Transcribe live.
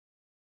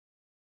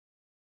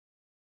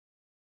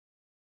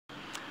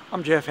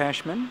I'm Jeff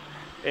Aschmann,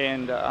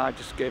 and I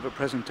just gave a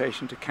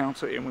presentation to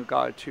Council in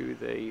regard to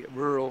the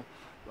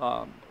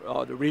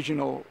the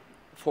regional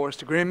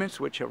forest agreements,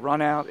 which have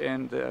run out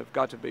and have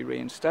got to be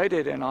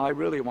reinstated. And I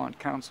really want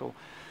Council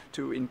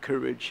to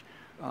encourage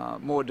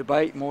more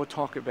debate, more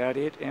talk about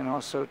it, and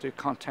also to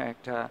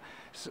contact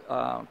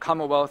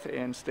Commonwealth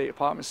and State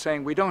Departments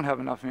saying we don't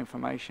have enough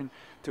information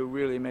to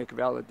really make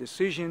valid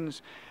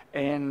decisions.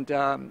 And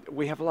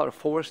we have a lot of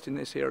forest in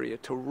this area.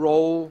 To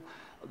roll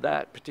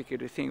that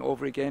particular thing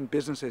over again,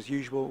 business as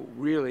usual,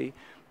 really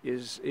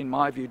is, in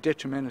my view,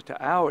 detrimental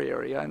to our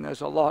area. And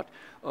there's a lot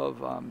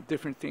of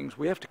different things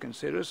we have to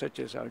consider, such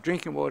as our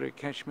drinking water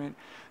catchment,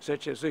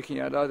 such as looking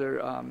at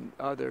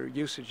other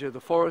usage of the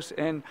forest,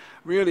 and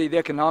really the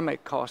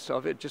economic cost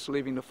of it, just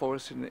leaving the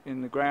forest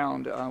in the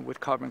ground with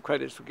carbon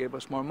credits will give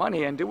us more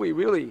money. And do we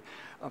really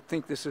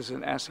think this is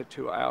an asset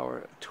to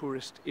our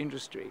tourist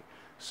industry?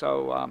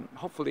 So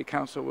hopefully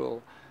Council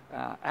will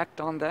act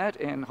on that,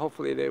 and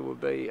hopefully there will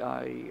be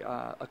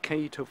a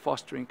key to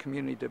fostering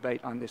community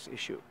debate on this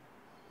issue.